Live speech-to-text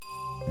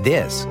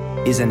This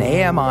is an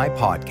AMI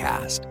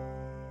podcast.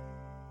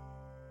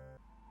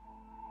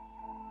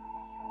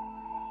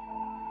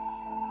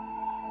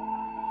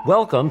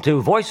 Welcome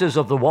to Voices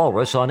of the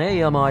Walrus on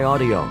AMI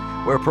Audio,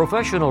 where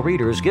professional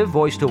readers give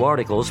voice to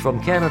articles from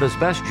Canada's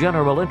best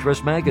general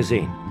interest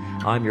magazine.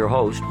 I'm your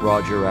host,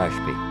 Roger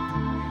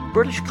Ashby.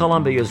 British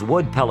Columbia's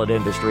wood pellet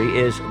industry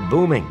is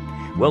booming.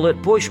 Will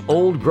it push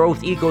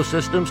old-growth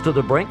ecosystems to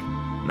the brink?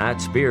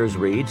 Matt Spears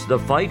reads The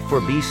Fight for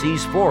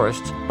BC's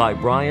Forests by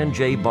Brian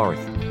J.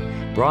 Barth.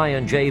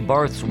 Brian J.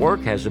 Barth's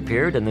work has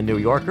appeared in The New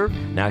Yorker,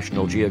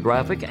 National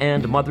Geographic,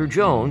 and Mother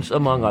Jones,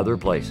 among other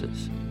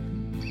places.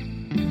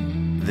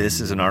 This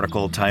is an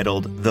article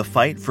titled The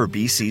Fight for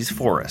BC's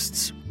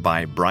Forests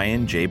by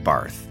Brian J.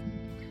 Barth.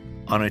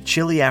 On a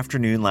chilly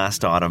afternoon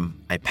last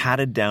autumn, I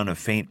padded down a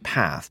faint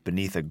path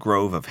beneath a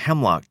grove of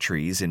hemlock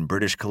trees in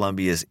British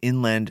Columbia's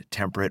inland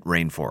temperate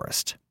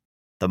rainforest.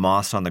 The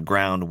moss on the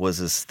ground was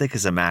as thick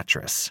as a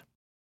mattress.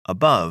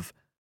 Above,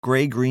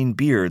 gray-green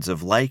beards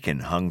of lichen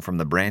hung from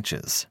the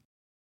branches.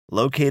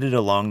 Located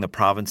along the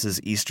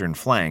province's eastern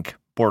flank,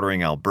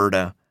 bordering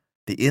Alberta,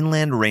 the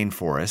inland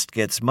rainforest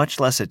gets much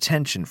less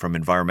attention from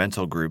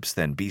environmental groups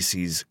than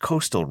BC's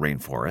coastal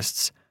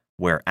rainforests,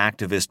 where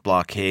activist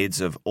blockades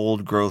of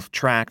old-growth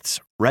tracts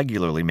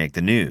regularly make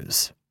the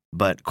news.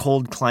 But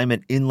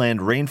cold-climate inland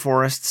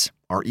rainforests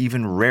are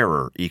even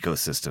rarer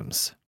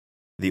ecosystems.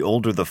 The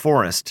older the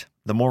forest,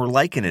 the more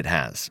lichen it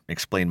has,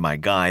 explained my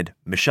guide,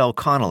 Michelle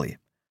Connolly,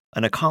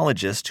 an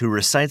ecologist who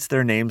recites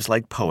their names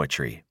like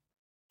poetry.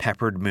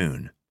 Peppered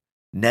moon,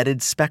 netted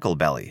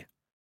specklebelly,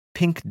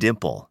 pink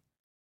dimple,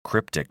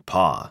 cryptic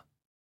paw.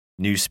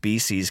 New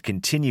species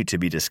continue to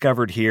be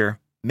discovered here,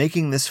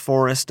 making this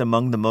forest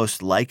among the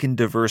most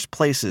lichen-diverse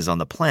places on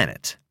the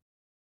planet.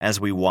 As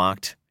we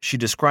walked, she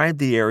described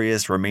the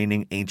area's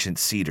remaining ancient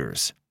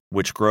cedars,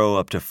 which grow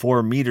up to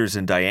 4 meters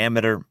in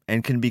diameter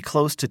and can be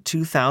close to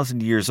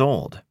 2,000 years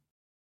old.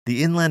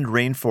 The inland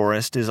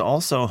rainforest is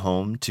also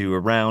home to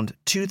around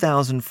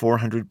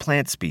 2,400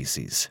 plant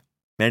species,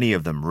 many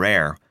of them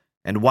rare,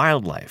 and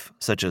wildlife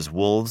such as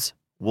wolves,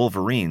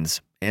 wolverines,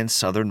 and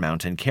southern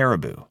mountain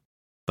caribou.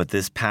 But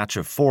this patch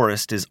of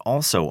forest is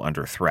also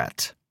under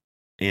threat.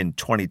 In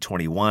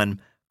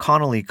 2021,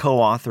 Connolly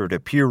co-authored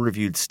a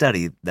peer-reviewed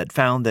study that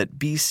found that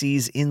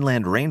BC's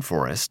inland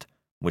rainforest,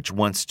 which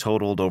once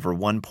totaled over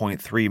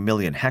 1.3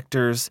 million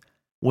hectares,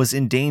 was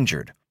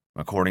endangered,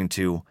 according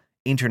to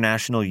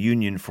International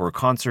Union for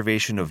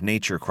Conservation of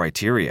Nature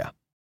criteria,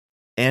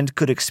 and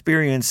could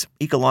experience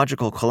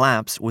ecological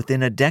collapse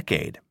within a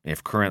decade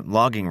if current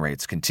logging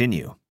rates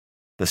continue.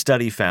 The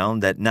study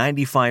found that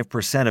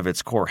 95% of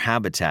its core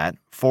habitat,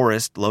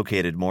 forest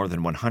located more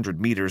than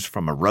 100 meters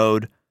from a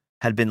road,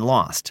 had been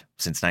lost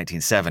since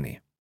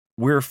 1970.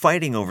 We're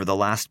fighting over the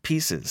last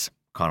pieces,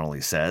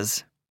 Connolly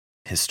says.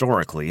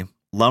 Historically,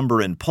 lumber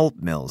and pulp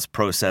mills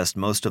processed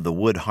most of the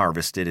wood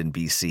harvested in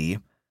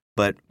BC,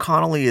 but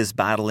Connolly is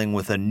battling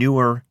with a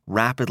newer,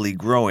 rapidly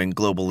growing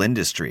global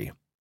industry: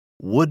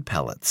 wood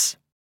pellets.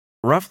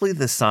 Roughly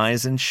the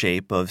size and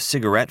shape of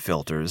cigarette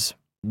filters,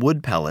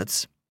 wood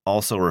pellets,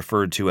 also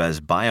referred to as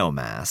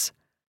biomass,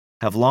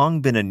 have long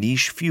been a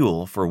niche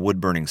fuel for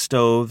wood-burning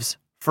stoves,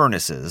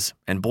 furnaces,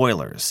 and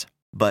boilers.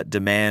 But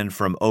demand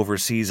from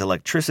overseas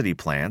electricity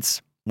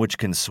plants, which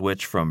can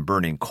switch from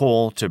burning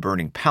coal to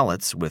burning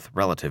pellets with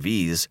relative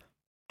ease,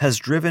 has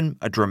driven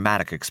a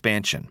dramatic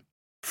expansion.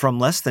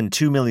 From less than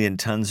 2 million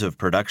tons of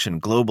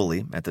production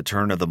globally at the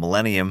turn of the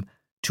millennium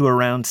to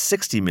around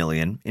 60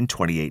 million in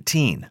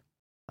 2018.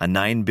 A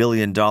 $9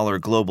 billion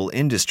global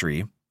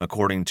industry.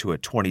 According to a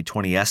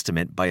 2020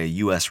 estimate by a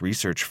U.S.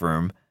 research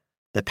firm,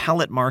 the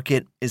pellet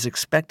market is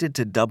expected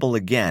to double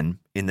again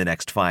in the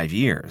next 5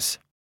 years.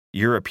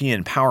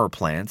 European power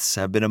plants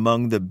have been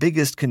among the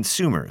biggest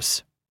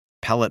consumers.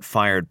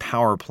 Pellet-fired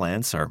power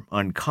plants are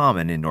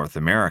uncommon in North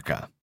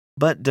America.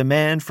 But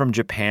demand from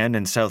Japan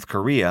and South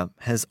Korea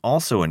has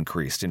also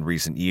increased in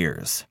recent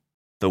years.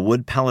 The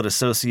Wood Pellet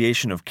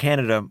Association of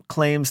Canada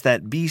claims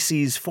that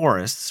BC's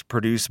forests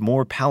produce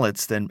more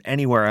pellets than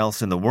anywhere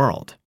else in the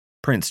world.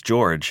 Prince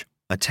George,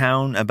 a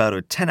town about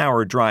a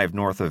 10-hour drive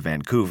north of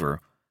Vancouver,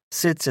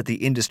 sits at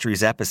the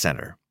industry's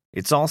epicenter.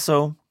 It's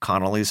also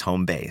Connolly's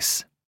home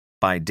base.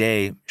 By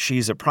day,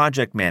 she's a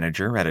project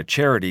manager at a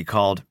charity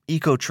called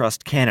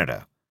EcoTrust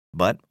Canada.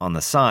 But on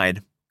the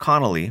side,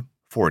 Connolly,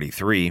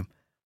 43,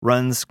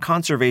 runs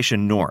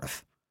Conservation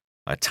North,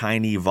 a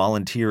tiny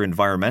volunteer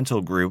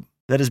environmental group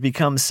that has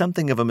become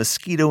something of a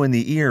mosquito in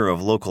the ear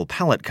of local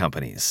pellet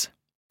companies.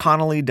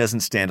 Connolly doesn't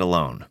stand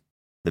alone.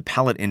 The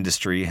pellet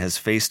industry has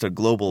faced a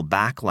global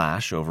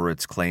backlash over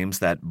its claims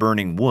that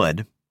burning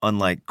wood,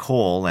 unlike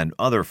coal and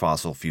other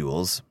fossil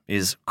fuels,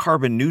 is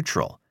carbon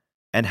neutral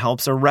and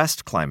helps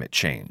arrest climate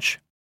change.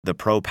 The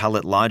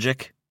pro-pellet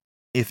logic?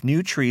 If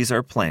new trees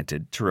are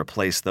planted to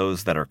replace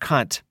those that are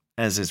cut,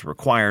 as is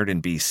required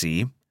in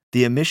BC,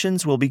 the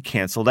emissions will be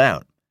canceled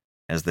out,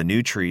 as the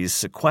new trees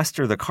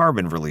sequester the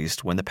carbon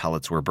released when the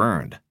pellets were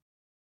burned.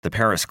 The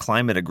Paris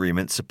Climate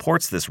Agreement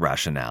supports this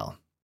rationale.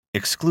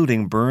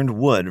 Excluding burned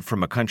wood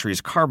from a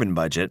country's carbon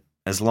budget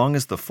as long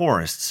as the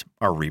forests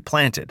are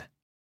replanted.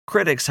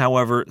 Critics,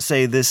 however,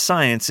 say this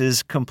science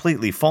is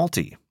completely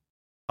faulty.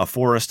 A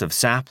forest of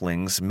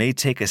saplings may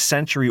take a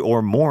century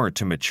or more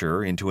to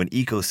mature into an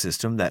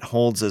ecosystem that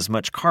holds as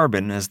much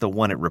carbon as the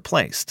one it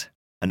replaced.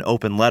 An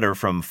open letter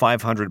from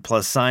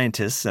 500-plus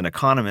scientists and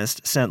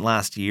economists sent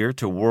last year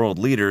to world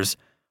leaders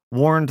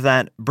warned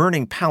that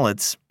burning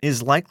pellets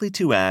is likely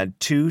to add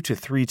 2 to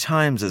 3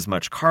 times as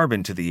much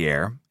carbon to the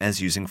air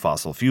as using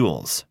fossil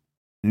fuels.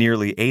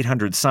 Nearly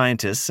 800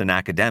 scientists and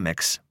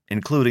academics,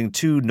 including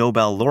 2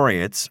 Nobel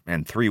laureates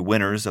and 3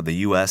 winners of the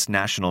U.S.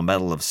 National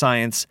Medal of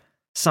Science,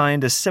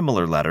 signed a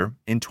similar letter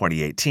in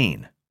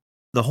 2018.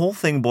 The whole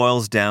thing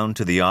boils down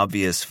to the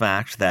obvious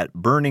fact that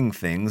burning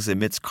things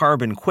emits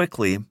carbon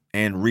quickly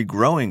and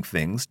regrowing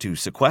things to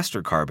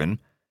sequester carbon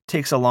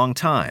takes a long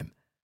time,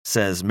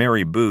 says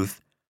Mary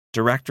Booth,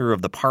 director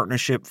of the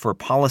Partnership for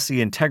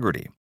Policy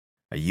Integrity,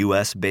 a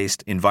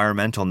U.S.-based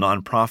environmental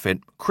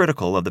nonprofit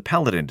critical of the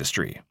pellet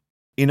industry.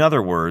 In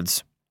other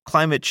words,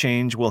 climate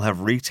change will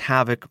have wreaked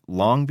havoc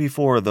long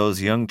before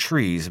those young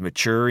trees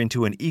mature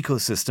into an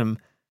ecosystem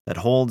that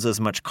holds as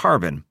much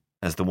carbon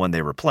as the one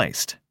they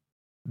replaced.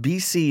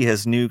 BC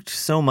has nuked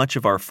so much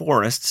of our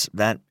forests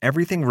that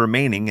everything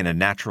remaining in a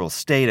natural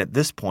state at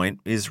this point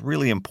is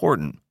really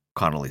important,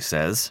 Connolly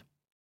says.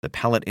 The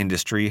pellet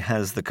industry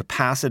has the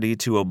capacity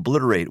to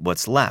obliterate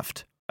what's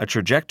left, a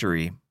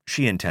trajectory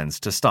she intends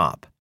to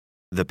stop.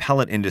 The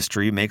pellet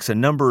industry makes a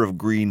number of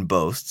green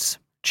boasts,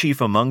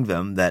 chief among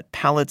them that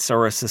pellets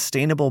are a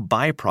sustainable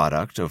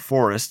byproduct of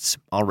forests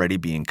already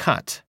being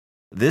cut.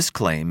 This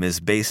claim is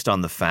based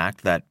on the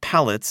fact that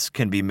pellets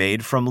can be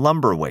made from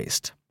lumber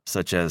waste,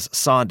 such as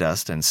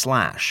sawdust and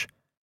slash,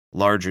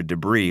 larger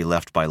debris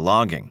left by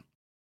logging.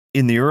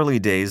 In the early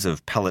days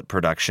of pellet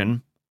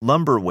production,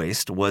 lumber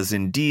waste was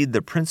indeed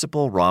the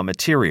principal raw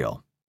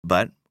material,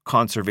 but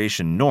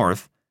Conservation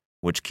North,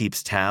 which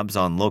keeps tabs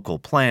on local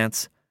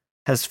plants,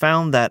 has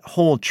found that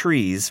whole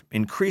trees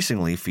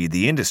increasingly feed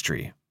the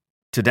industry.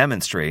 To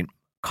demonstrate,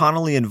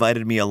 Connolly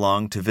invited me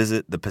along to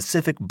visit the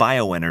Pacific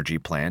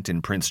Bioenergy plant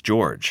in Prince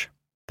George.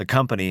 The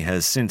company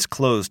has since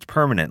closed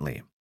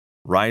permanently.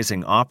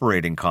 Rising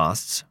operating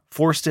costs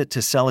forced it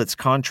to sell its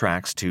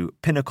contracts to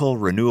Pinnacle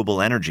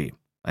Renewable Energy,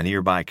 a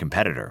nearby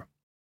competitor.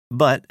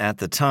 But at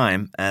the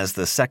time, as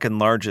the second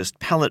largest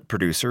pellet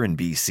producer in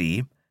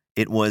BC,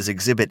 it was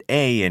Exhibit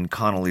A in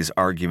Connolly's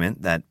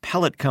argument that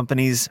pellet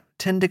companies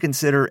tend to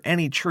consider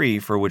any tree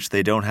for which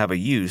they don't have a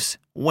use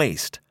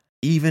waste,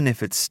 even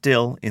if it's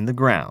still in the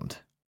ground.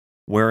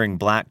 Wearing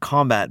black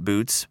combat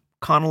boots,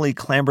 Connolly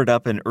clambered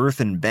up an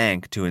earthen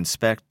bank to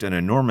inspect an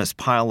enormous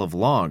pile of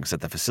logs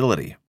at the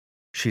facility.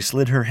 She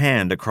slid her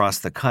hand across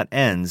the cut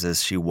ends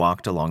as she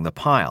walked along the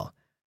pile,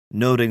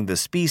 noting the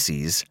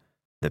species,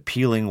 the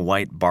peeling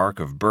white bark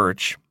of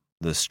birch,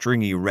 the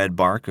stringy red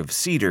bark of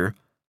cedar,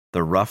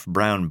 the rough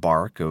brown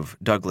bark of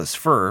Douglas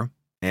fir,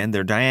 and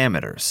their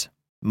diameters.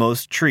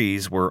 Most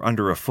trees were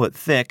under a foot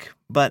thick,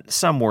 but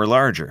some were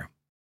larger.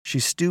 She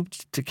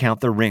stooped to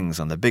count the rings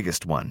on the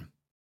biggest one.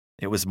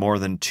 It was more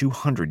than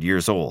 200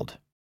 years old.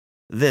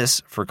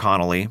 This, for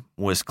Connolly,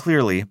 was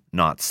clearly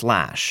not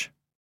slash.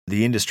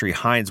 The industry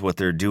hides what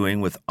they're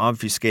doing with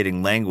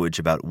obfuscating language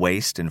about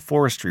waste and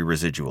forestry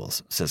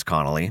residuals, says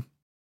Connolly.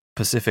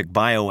 Pacific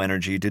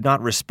Bioenergy did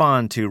not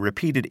respond to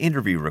repeated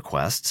interview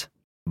requests,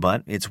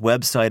 but its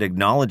website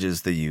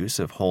acknowledges the use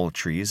of whole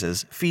trees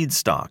as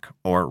feedstock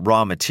or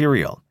raw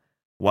material,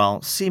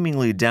 while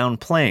seemingly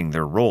downplaying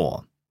their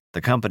role.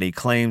 The company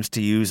claims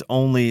to use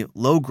only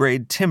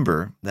low-grade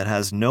timber that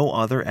has no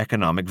other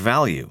economic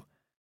value,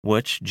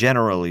 which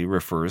generally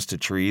refers to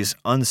trees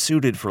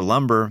unsuited for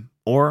lumber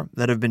or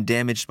that have been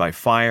damaged by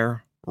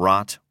fire,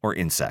 rot, or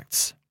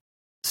insects.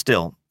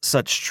 Still,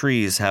 such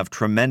trees have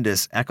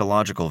tremendous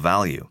ecological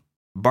value.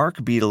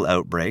 Bark beetle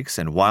outbreaks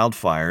and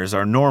wildfires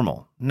are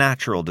normal,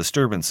 natural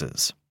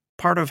disturbances,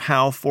 part of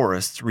how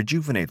forests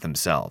rejuvenate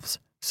themselves,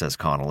 says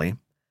Connolly,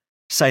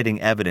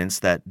 citing evidence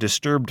that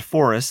disturbed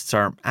forests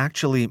are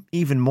actually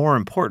even more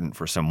important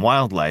for some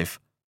wildlife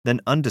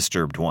than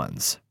undisturbed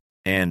ones.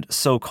 And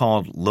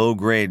so-called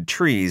low-grade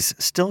trees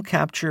still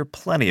capture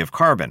plenty of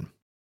carbon.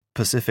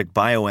 Pacific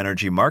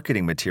Bioenergy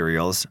marketing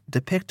materials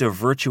depict a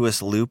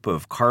virtuous loop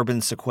of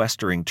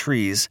carbon-sequestering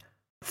trees,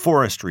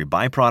 forestry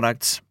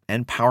byproducts,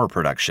 and power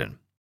production.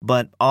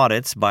 But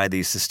audits by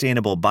the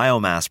Sustainable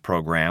Biomass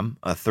Program,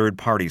 a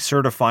third-party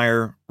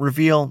certifier,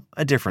 reveal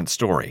a different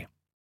story.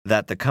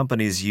 That the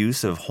company's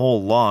use of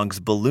whole logs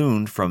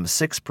ballooned from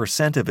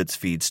 6% of its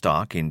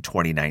feedstock in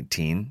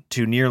 2019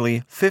 to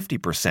nearly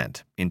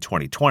 50% in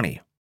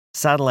 2020.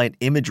 Satellite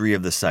imagery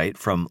of the site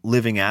from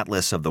Living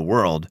Atlas of the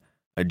World,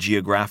 a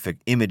geographic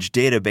image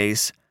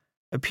database,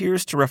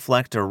 appears to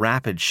reflect a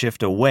rapid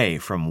shift away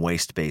from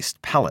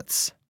waste-based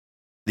pellets.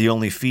 The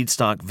only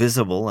feedstock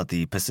visible at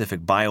the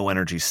Pacific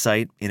Bioenergy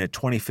site in a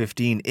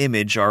 2015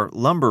 image are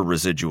lumber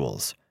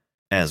residuals,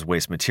 as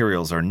waste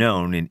materials are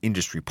known in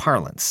industry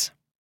parlance.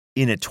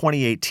 In a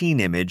 2018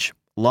 image,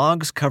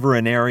 logs cover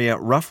an area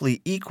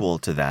roughly equal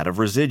to that of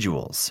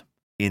residuals.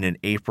 In an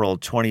April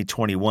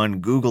 2021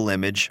 Google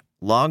image,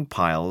 log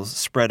piles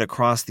spread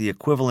across the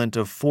equivalent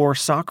of 4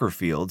 soccer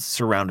fields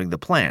surrounding the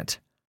plant,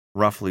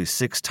 roughly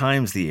 6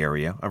 times the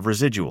area of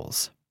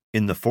residuals.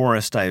 In the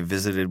forest I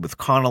visited with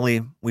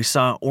Connolly, we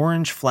saw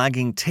orange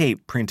flagging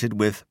tape printed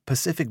with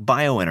Pacific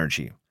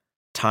Bioenergy,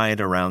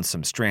 tied around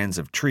some strands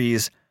of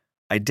trees,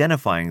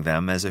 identifying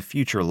them as a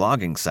future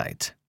logging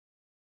site.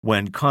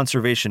 When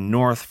Conservation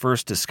North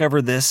first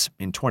discovered this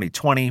in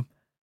 2020,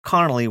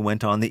 Connolly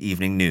went on the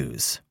evening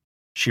news.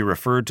 She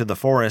referred to the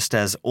forest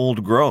as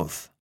old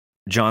growth.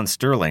 John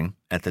Sterling,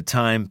 at the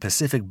time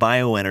Pacific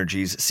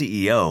Bioenergy's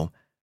CEO,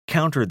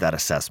 countered that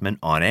assessment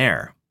on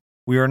air.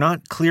 "We are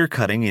not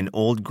clear-cutting in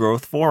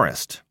old-growth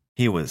forest."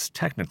 He was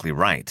technically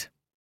right.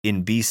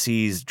 In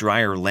BC's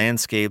drier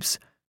landscapes,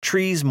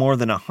 trees more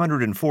than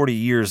 140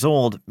 years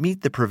old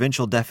meet the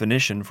provincial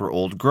definition for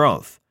old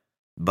growth.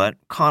 But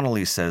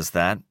Connolly says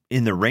that,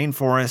 in the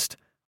rainforest,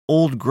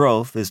 old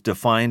growth is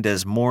defined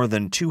as more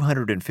than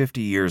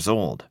 250 years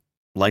old.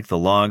 Like the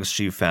logs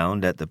she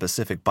found at the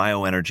Pacific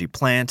Bioenergy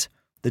plant,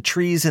 the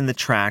trees in the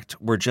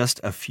tract were just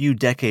a few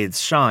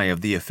decades shy of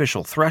the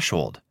official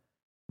threshold.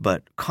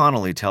 But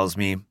Connolly tells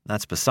me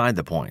that's beside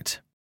the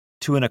point.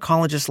 To an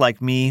ecologist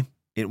like me,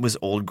 it was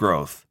old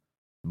growth.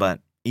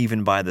 But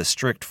even by the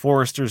strict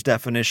forester's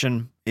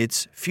definition,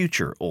 it's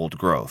future old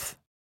growth.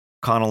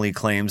 Connolly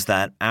claims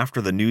that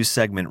after the news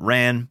segment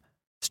ran,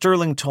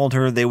 Sterling told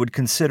her they would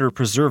consider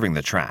preserving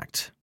the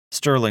tract.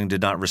 Sterling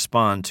did not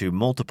respond to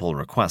multiple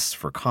requests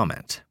for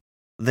comment.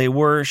 They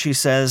were, she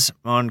says,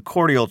 on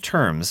cordial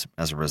terms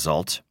as a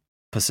result.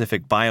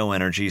 Pacific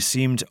Bioenergy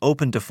seemed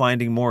open to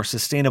finding more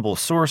sustainable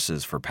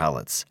sources for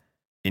pellets,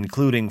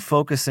 including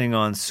focusing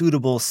on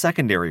suitable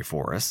secondary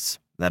forests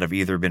that have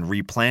either been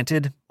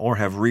replanted or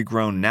have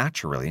regrown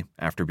naturally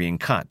after being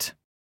cut.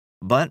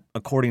 But,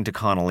 according to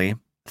Connolly,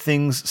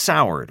 things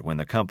soured when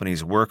the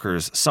company's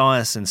workers saw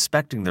us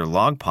inspecting their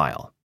log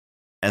pile.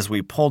 As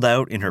we pulled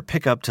out in her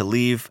pickup to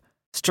leave,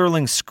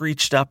 Sterling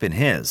screeched up in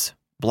his,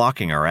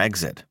 blocking our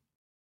exit.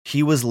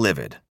 He was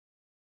livid.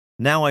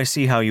 "Now I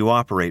see how you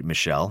operate,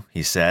 Michelle,"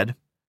 he said.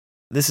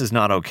 "This is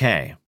not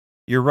okay."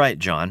 "You're right,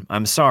 John.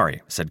 I'm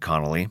sorry," said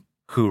Connolly,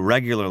 who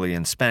regularly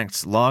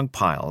inspects log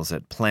piles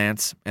at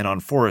plants and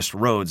on forest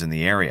roads in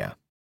the area.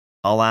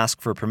 "I'll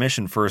ask for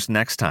permission first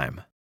next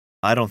time."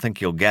 "I don't think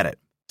you'll get it,"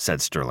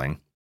 said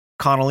Sterling.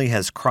 Connolly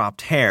has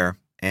cropped hair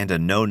and a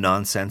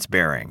no-nonsense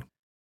bearing.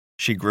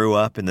 She grew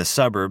up in the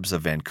suburbs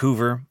of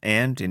Vancouver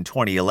and, in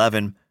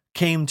 2011,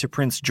 came to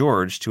Prince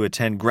George to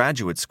attend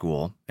graduate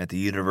school at the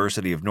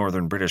University of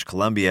Northern British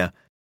Columbia,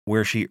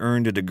 where she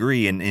earned a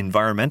degree in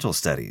environmental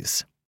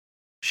studies.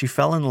 She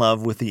fell in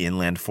love with the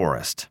inland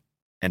forest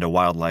and a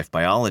wildlife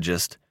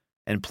biologist,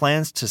 and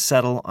plans to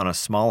settle on a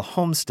small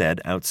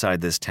homestead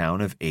outside this town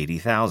of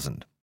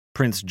 80,000.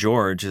 Prince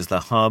George is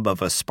the hub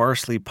of a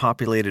sparsely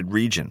populated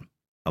region,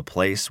 a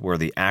place where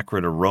the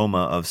acrid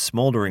aroma of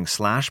smoldering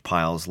slash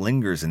piles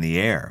lingers in the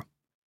air,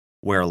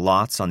 where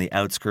lots on the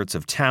outskirts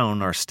of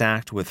town are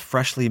stacked with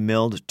freshly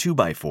milled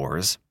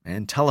 2x4s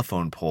and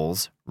telephone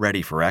poles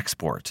ready for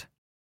export.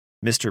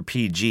 Mr.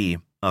 PG,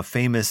 a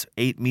famous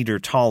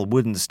 8-meter-tall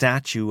wooden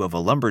statue of a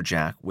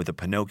lumberjack with a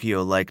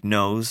Pinocchio-like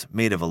nose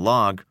made of a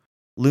log,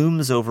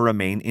 looms over a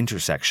main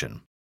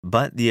intersection.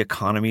 But the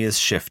economy is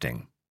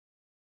shifting.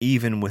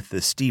 Even with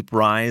the steep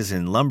rise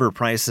in lumber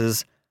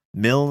prices,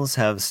 mills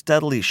have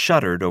steadily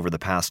shuttered over the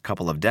past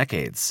couple of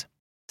decades.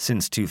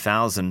 Since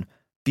 2000,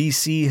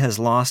 BC has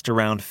lost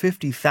around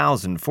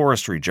 50,000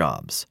 forestry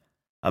jobs,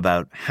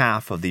 about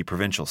half of the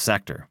provincial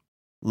sector.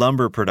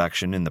 Lumber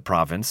production in the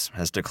province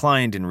has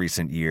declined in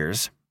recent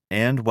years,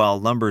 and while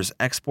lumber's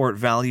export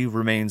value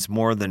remains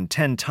more than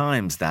 10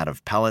 times that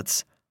of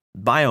pellets,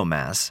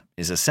 biomass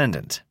is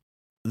ascendant.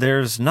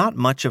 There's not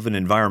much of an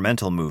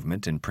environmental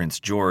movement in Prince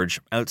George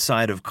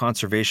outside of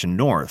Conservation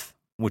North,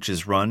 which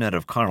is run out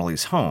of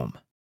Connolly's home.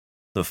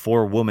 The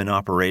 4-woman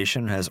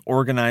operation has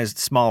organized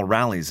small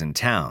rallies in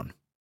town.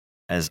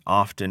 As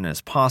often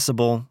as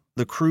possible,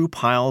 the crew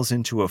piles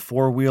into a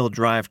 4-wheel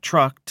drive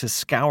truck to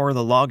scour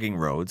the logging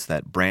roads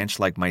that branch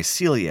like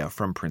mycelia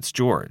from Prince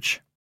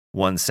George.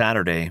 One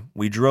Saturday,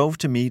 we drove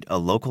to meet a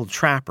local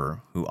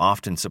trapper who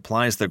often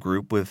supplies the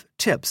group with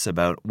tips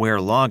about where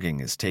logging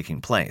is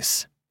taking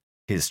place.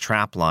 His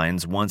trap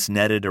lines once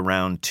netted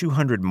around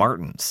 200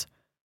 martens,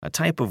 a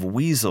type of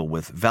weasel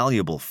with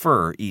valuable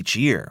fur each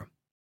year.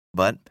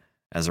 But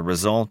as a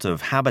result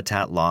of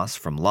habitat loss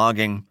from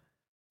logging,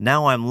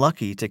 now I'm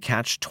lucky to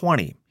catch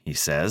 20, he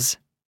says.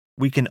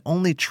 We can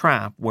only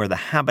trap where the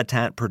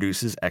habitat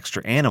produces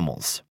extra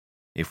animals.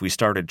 If we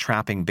started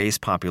trapping base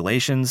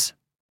populations,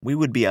 we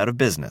would be out of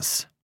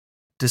business.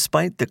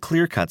 Despite the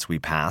clear cuts we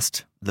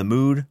passed, the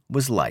mood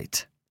was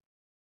light.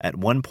 At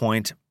one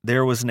point,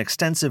 there was an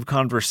extensive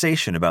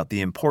conversation about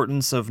the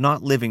importance of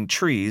not living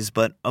trees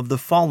but of the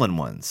fallen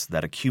ones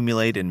that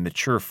accumulate in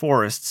mature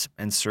forests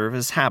and serve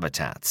as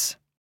habitats.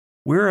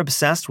 "We're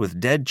obsessed with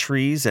dead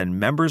trees and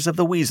members of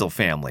the weasel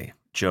family,"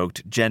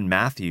 joked Jen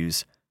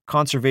Matthews,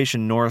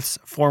 Conservation North's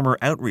former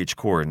outreach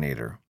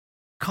coordinator.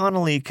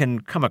 Connolly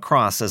can come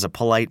across as a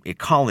polite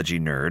ecology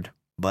nerd,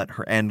 but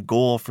her end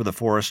goal for the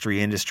forestry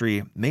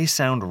industry may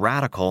sound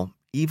radical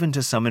even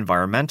to some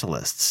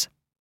environmentalists.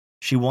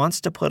 She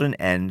wants to put an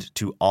end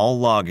to all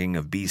logging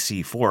of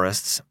BC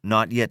forests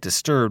not yet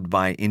disturbed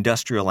by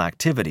industrial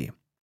activity,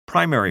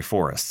 primary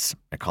forests,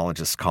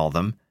 ecologists call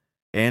them,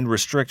 and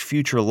restrict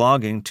future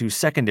logging to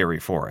secondary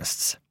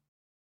forests.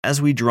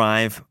 As we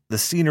drive, the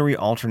scenery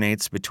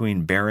alternates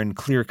between barren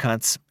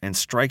clearcuts and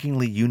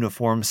strikingly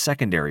uniform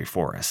secondary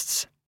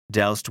forests,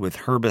 doused with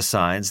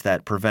herbicides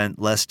that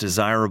prevent less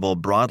desirable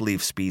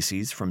broadleaf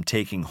species from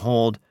taking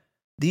hold.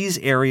 These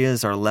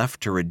areas are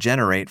left to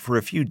regenerate for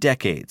a few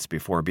decades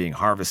before being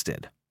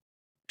harvested.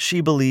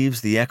 She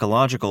believes the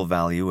ecological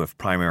value of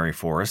primary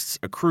forests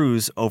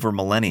accrues over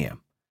millennia.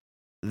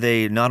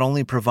 They not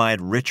only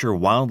provide richer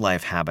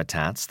wildlife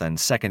habitats than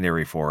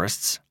secondary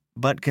forests,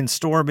 but can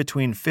store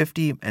between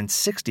 50 and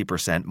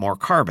 60% more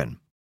carbon.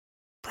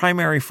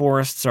 Primary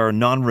forests are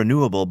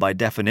non-renewable by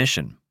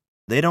definition.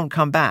 They don't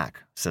come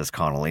back, says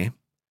Connolly.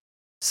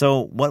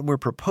 So what we're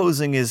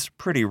proposing is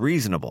pretty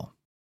reasonable.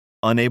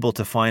 Unable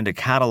to find a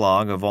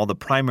catalog of all the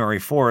primary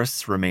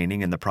forests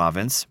remaining in the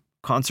province,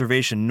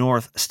 Conservation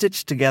North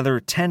stitched together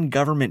 10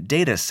 government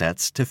data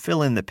sets to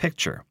fill in the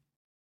picture.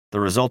 The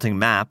resulting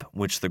map,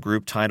 which the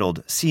group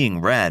titled Seeing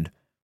Red,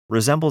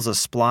 resembles a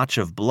splotch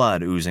of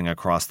blood oozing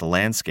across the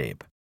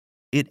landscape.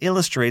 It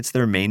illustrates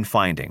their main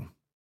finding.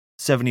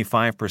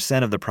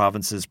 75% of the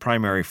province's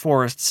primary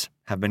forests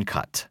have been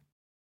cut.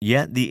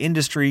 Yet the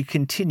industry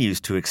continues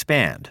to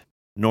expand.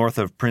 North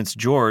of Prince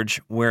George,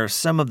 where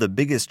some of the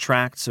biggest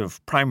tracts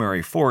of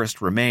primary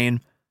forest remain,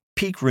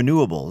 Peak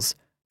Renewables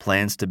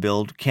plans to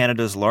build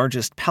Canada's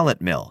largest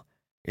pellet mill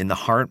in the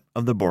heart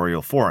of the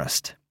boreal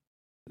forest.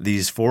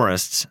 These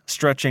forests,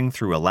 stretching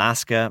through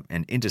Alaska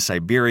and into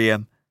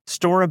Siberia,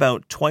 store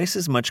about twice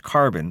as much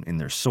carbon in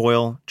their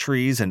soil,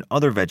 trees, and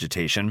other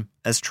vegetation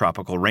as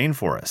tropical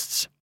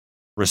rainforests.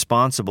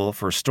 Responsible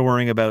for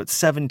storing about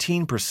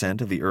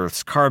 17% of the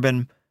Earth's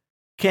carbon,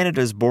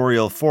 Canada's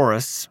boreal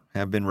forests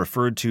have been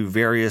referred to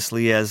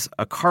variously as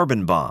a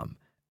carbon bomb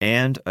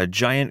and a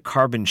giant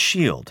carbon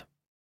shield,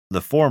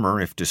 the former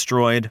if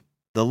destroyed,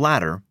 the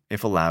latter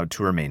if allowed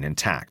to remain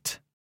intact.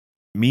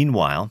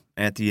 Meanwhile,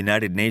 at the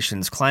United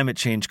Nations Climate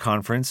Change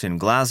Conference in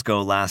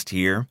Glasgow last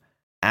year,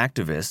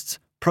 activists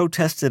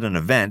protested an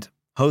event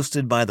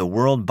hosted by the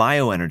World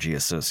Bioenergy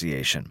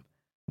Association,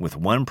 with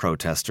one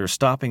protester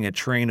stopping a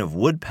train of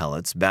wood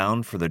pellets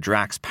bound for the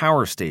Drax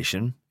Power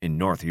Station in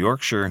North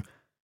Yorkshire,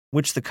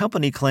 which the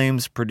company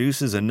claims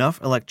produces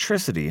enough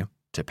electricity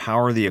to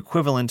power the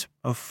equivalent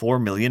of 4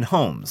 million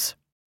homes.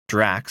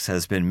 Drax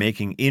has been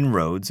making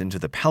inroads into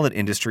the pellet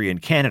industry in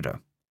Canada.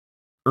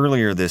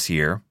 Earlier this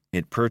year,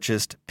 it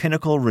purchased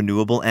Pinnacle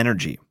Renewable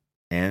Energy,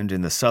 and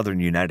in the southern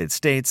United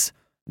States,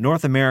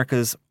 North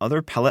America's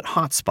other pellet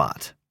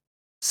hotspot.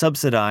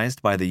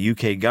 Subsidized by the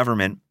UK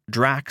government,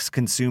 Drax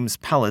consumes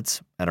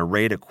pellets at a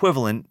rate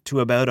equivalent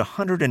to about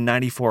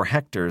 194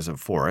 hectares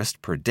of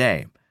forest per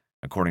day,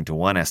 according to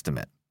one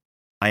estimate.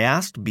 I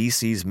asked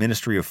BC's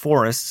Ministry of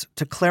Forests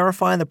to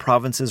clarify the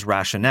province's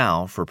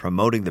rationale for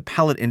promoting the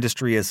pellet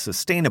industry as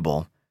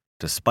sustainable,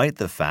 despite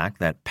the fact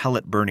that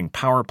pellet-burning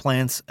power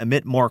plants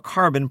emit more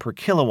carbon per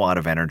kilowatt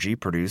of energy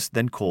produced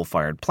than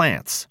coal-fired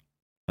plants.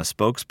 A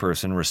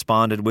spokesperson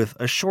responded with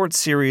a short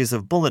series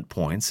of bullet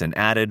points and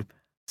added,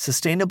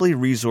 "Sustainably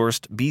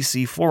resourced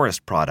BC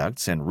forest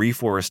products and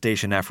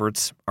reforestation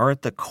efforts are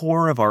at the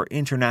core of our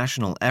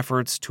international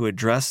efforts to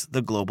address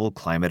the global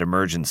climate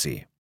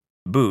emergency."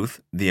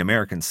 Booth, the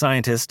American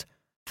scientist,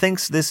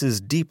 thinks this is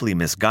deeply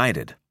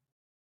misguided.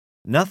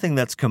 Nothing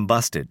that's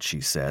combusted, she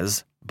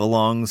says,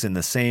 belongs in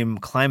the same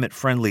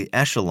climate-friendly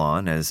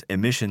echelon as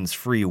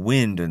emissions-free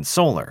wind and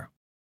solar.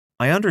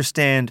 I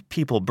understand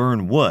people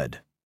burn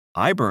wood.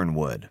 I burn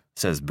wood,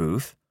 says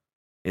Booth.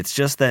 It's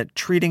just that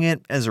treating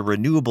it as a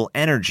renewable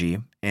energy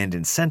and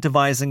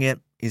incentivizing it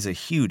is a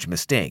huge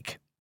mistake.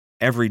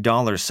 Every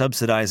dollar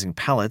subsidizing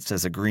pellets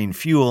as a green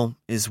fuel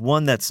is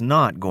one that's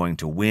not going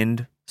to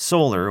wind,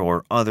 solar,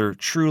 or other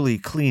truly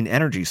clean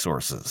energy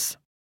sources.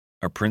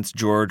 A Prince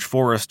George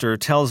forester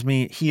tells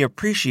me he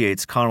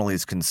appreciates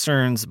Connolly's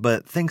concerns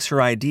but thinks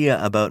her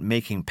idea about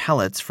making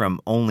pellets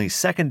from only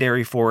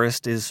secondary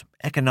forest is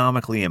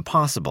economically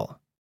impossible.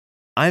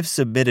 I've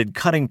submitted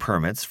cutting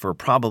permits for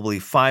probably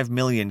 5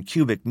 million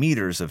cubic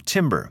meters of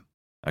timber.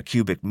 A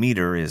cubic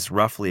meter is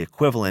roughly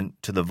equivalent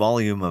to the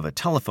volume of a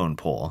telephone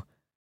pole,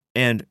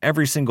 and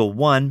every single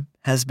one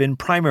has been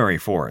primary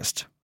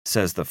forest,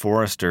 says the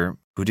forester,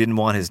 who didn't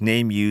want his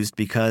name used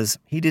because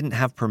he didn't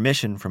have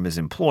permission from his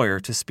employer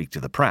to speak to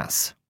the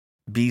press.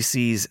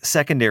 BC's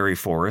secondary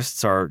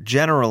forests are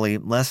generally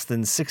less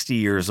than 60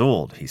 years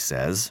old, he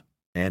says,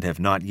 and have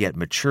not yet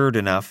matured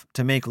enough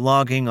to make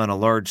logging on a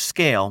large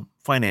scale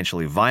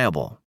financially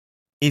viable.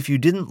 If you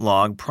didn't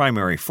log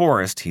primary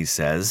forest, he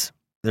says,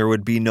 there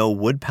would be no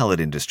wood pellet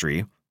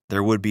industry,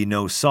 there would be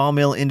no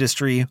sawmill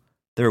industry,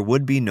 there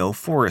would be no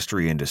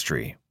forestry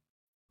industry.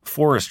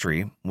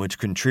 Forestry, which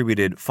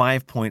contributed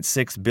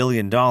 $5.6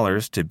 billion to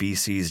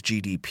BC's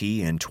GDP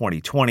in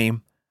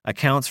 2020,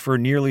 accounts for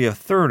nearly a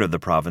third of the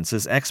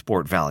province's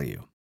export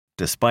value.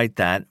 Despite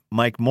that,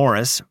 Mike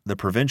Morris, the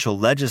provincial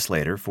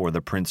legislator for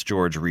the Prince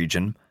George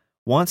region,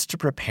 wants to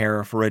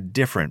prepare for a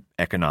different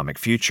economic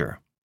future.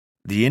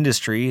 The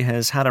industry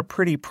has had a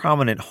pretty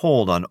prominent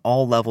hold on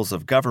all levels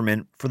of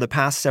government for the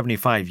past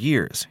 75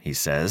 years, he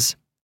says.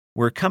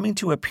 We're coming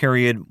to a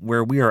period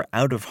where we are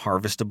out of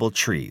harvestable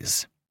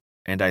trees,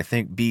 and I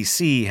think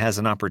BC has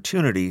an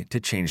opportunity to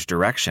change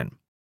direction.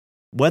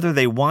 Whether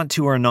they want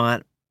to or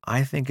not,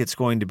 I think it's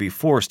going to be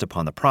forced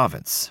upon the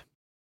province.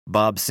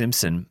 Bob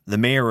Simpson, the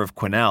mayor of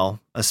Quesnel,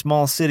 a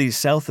small city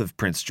south of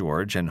Prince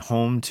George and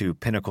home to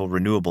Pinnacle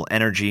Renewable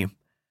Energy,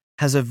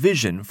 has a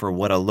vision for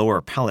what a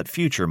lower pellet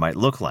future might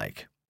look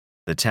like.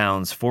 The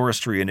town's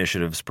Forestry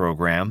Initiatives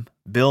program,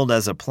 billed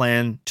as a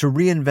plan to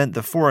reinvent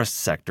the forest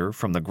sector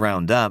from the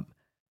ground up,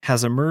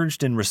 has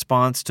emerged in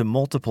response to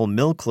multiple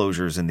mill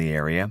closures in the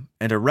area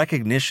and a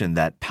recognition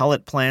that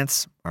pellet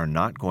plants are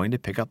not going to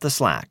pick up the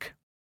slack.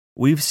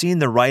 We've seen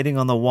the writing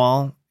on the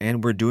wall,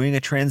 and we're doing a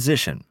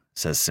transition,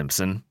 says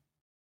Simpson.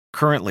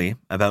 Currently,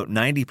 about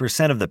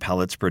 90% of the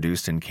pellets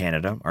produced in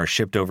Canada are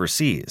shipped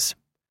overseas.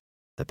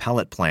 The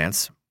pellet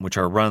plants, which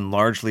are run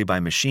largely by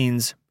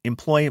machines,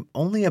 employ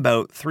only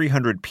about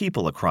 300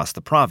 people across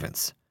the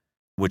province,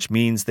 which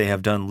means they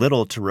have done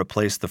little to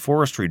replace the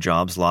forestry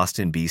jobs lost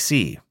in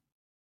BC.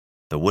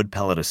 The Wood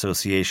Pellet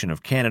Association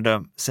of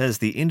Canada says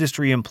the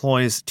industry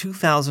employs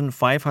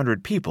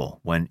 2,500 people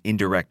when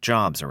indirect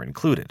jobs are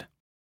included.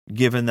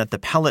 Given that the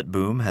pellet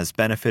boom has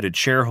benefited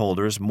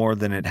shareholders more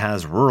than it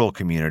has rural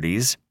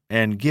communities,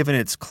 and given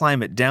its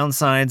climate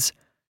downsides,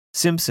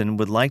 Simpson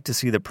would like to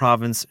see the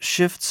province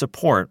shift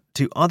support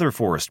to other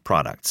forest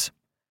products,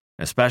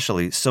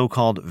 especially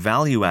so-called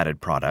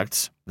value-added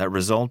products that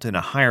result in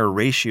a higher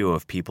ratio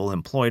of people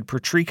employed per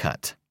tree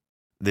cut.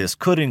 This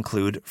could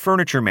include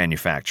furniture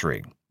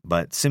manufacturing,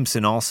 but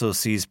Simpson also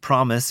sees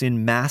promise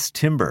in mass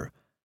timber,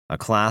 a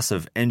class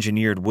of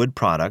engineered wood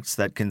products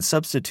that can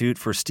substitute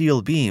for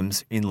steel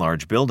beams in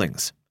large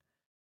buildings,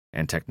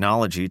 and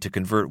technology to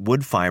convert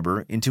wood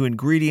fiber into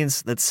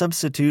ingredients that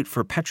substitute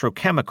for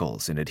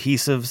petrochemicals in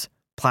adhesives,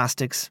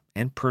 plastics,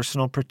 and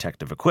personal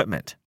protective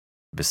equipment.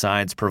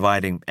 Besides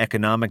providing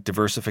economic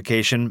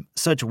diversification,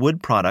 such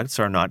wood products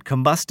are not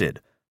combusted,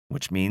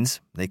 which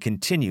means they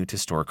continue to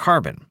store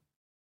carbon.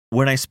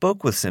 When I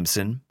spoke with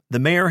Simpson, the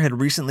mayor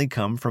had recently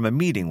come from a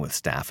meeting with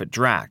staff at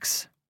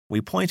Drax. We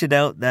pointed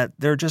out that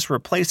they're just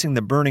replacing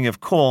the burning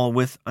of coal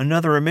with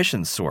another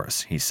emissions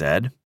source, he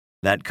said.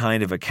 That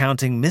kind of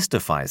accounting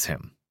mystifies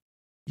him.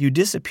 You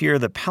disappear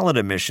the pellet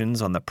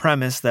emissions on the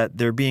premise that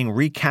they're being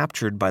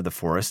recaptured by the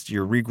forests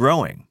you're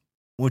regrowing,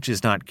 which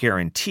is not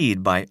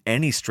guaranteed by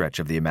any stretch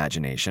of the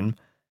imagination,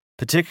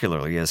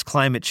 particularly as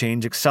climate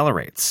change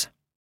accelerates.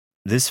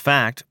 This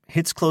fact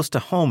hits close to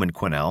home in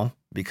Quesnel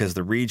because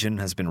the region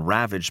has been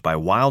ravaged by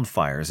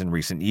wildfires in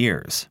recent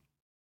years.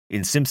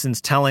 In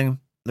Simpson's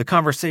telling, the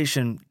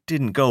conversation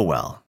didn't go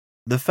well.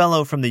 The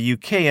fellow from the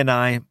UK and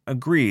I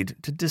agreed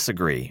to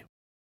disagree.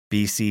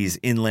 BC's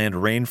inland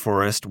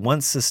rainforest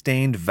once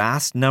sustained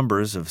vast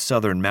numbers of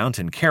southern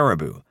mountain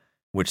caribou,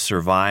 which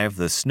survive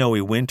the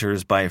snowy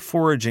winters by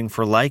foraging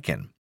for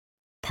lichen.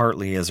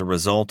 Partly as a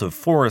result of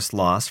forest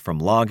loss from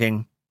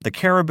logging, the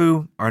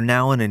caribou are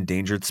now an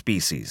endangered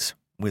species,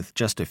 with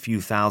just a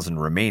few thousand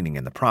remaining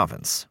in the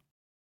province.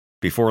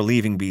 Before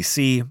leaving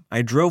BC,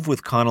 I drove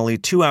with Connolly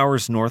 2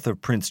 hours north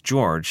of Prince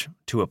George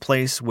to a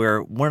place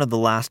where one of the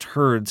last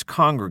herds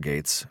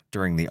congregates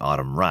during the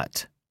autumn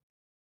rut.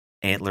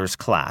 Antlers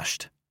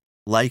clashed.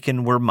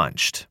 Lichen were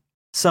munched.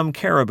 Some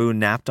caribou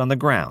napped on the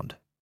ground.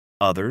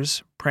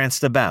 Others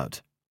pranced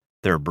about,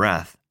 their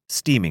breath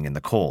steaming in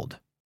the cold.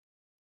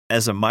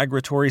 As a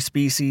migratory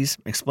species,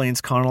 explains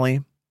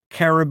Connolly,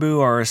 caribou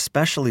are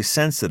especially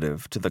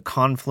sensitive to the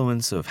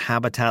confluence of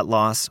habitat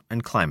loss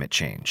and climate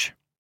change.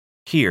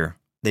 Here,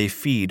 they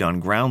feed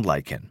on ground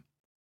lichen.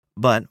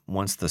 But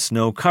once the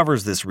snow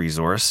covers this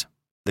resource,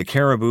 the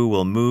caribou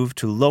will move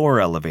to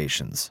lower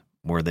elevations,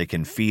 where they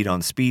can feed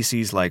on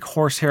species like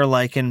horsehair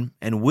lichen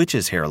and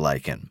witch's hair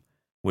lichen,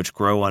 which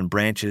grow on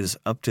branches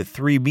up to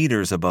 3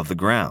 meters above the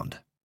ground.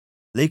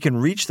 They can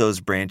reach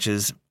those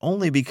branches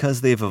only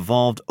because they've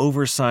evolved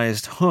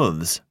oversized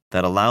hooves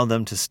that allow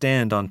them to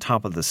stand on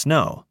top of the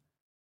snow.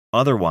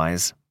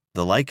 Otherwise,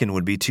 the lichen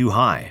would be too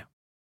high.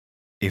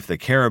 If the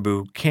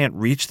caribou can't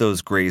reach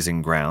those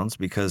grazing grounds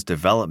because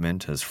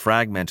development has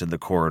fragmented the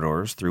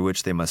corridors through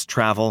which they must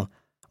travel,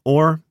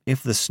 or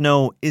if the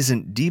snow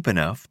isn't deep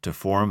enough to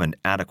form an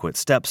adequate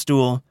step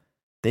stool,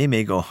 they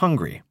may go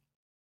hungry.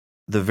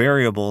 The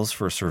variables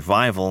for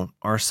survival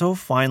are so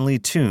finely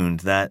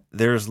tuned that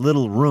there's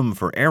little room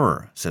for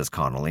error, says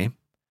Connolly.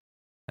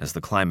 As the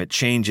climate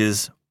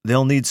changes,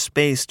 they'll need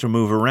space to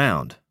move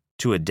around,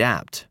 to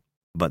adapt.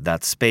 But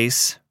that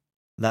space,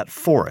 that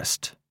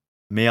forest,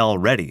 may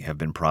already have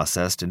been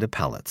processed into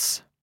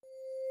pellets.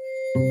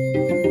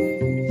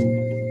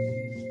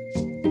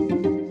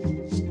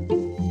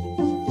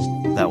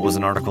 That was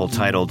an article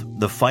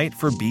titled The Fight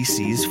for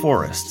BC's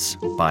Forests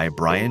by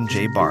Brian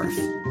J. Barth.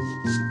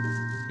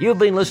 You've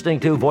been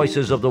listening to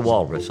Voices of the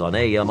Walrus on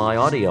AMI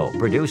Audio,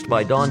 produced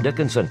by Don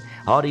Dickinson,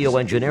 audio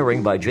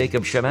engineering by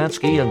Jacob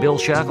Shemansky and Bill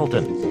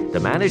Shackleton. The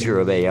manager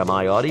of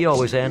AMI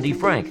Audio is Andy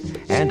Frank,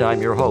 and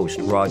I'm your host,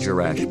 Roger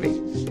Ashby.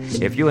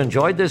 If you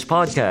enjoyed this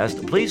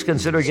podcast, please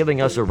consider giving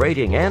us a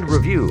rating and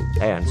review,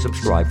 and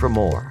subscribe for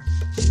more.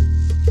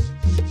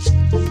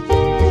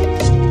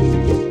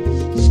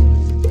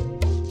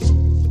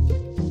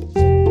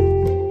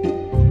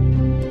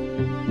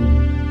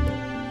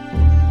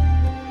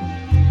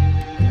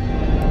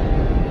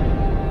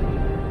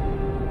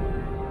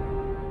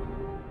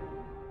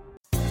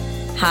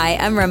 Hi,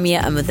 I'm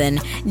Ramya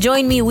Amudan.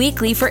 Join me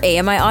weekly for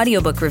AMI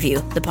Audiobook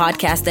Review, the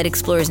podcast that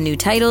explores new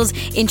titles,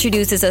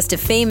 introduces us to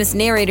famous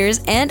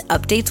narrators, and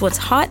updates what's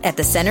hot at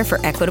the Center for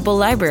Equitable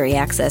Library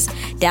Access.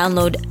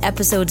 Download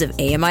episodes of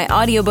AMI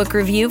Audiobook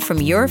Review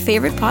from your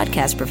favorite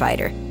podcast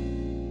provider.